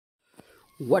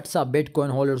What's up, Bitcoin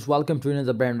holders? Welcome to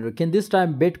another brand review. Can this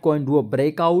time Bitcoin do a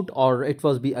breakout, or it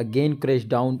was be again crash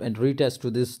down and retest to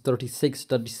this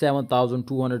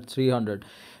 37,200, 300?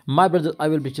 My brother, I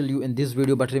will be tell you in this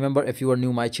video. But remember, if you are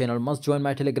new my channel, must join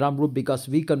my Telegram group, because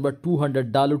we convert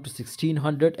 $200 to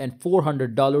 1,600 and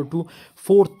 $400 to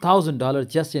 $4,000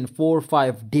 just in 4 or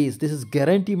 5 days. This is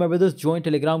guarantee, my brothers. Join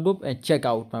Telegram group and check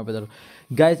out, my brother.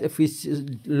 Guys, if we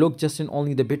look just in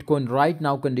only the Bitcoin right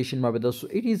now condition, my brothers, so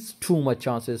it is too much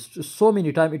chances. So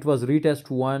many time it was retest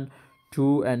 1,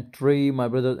 2 and 3, my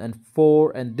brothers, and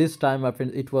 4, and this time, my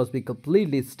friends, it was be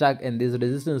completely stuck in this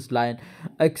resistance line.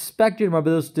 Expected, my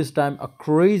brothers, this time a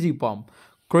crazy pump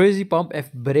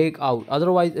if breakout.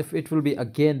 Otherwise, if it will be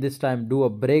again this time do a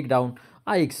breakdown,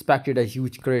 I expected a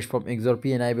huge crash from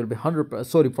XRP, and I will be 100%,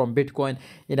 sorry, from Bitcoin,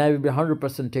 and I will be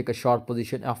 100% take a short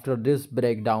position after this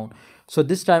breakdown. So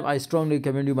this time I strongly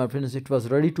recommend you, my friends, it was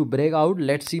ready to break out.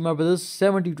 Let's see, my brothers,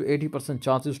 70 to 80%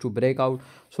 chances to break out.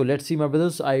 So let's see, my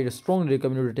brothers, I strongly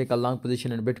recommend you to take a long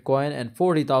position in Bitcoin, and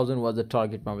 40,000 was the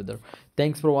target, my brother.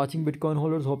 Thanks for watching, Bitcoin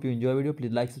holders. Hope you enjoy the video.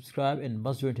 Please like, subscribe, and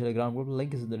must join Telegram group.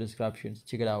 Link is in the description.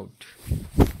 Check it out.